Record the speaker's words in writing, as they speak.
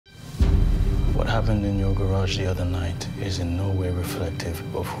What happened in your garage the other night is in no way reflective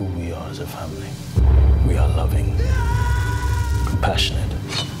of who we are as a family. We are loving, compassionate,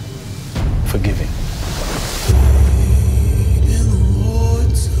 forgiving.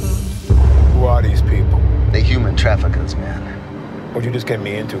 Who are these people? They human traffickers, man. What'd you just get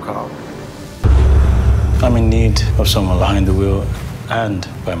me into, Carl? I'm in need of someone behind the wheel and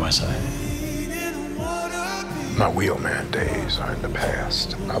by my side. My wheelman days are in the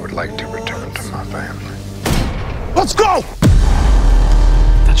past. I would like to return to my family. Let's go!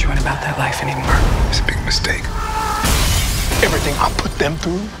 Thought you weren't about that life anymore. It's a big mistake. Everything I put them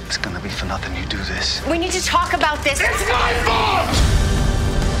through. It's gonna be for nothing you do this. We need to talk about this. It's my fault!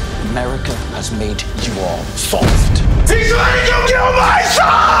 America has made you all soft. He's trying to kill my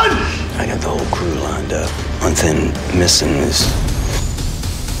son! I got the whole crew lined up. One thing missing is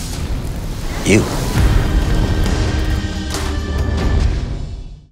you.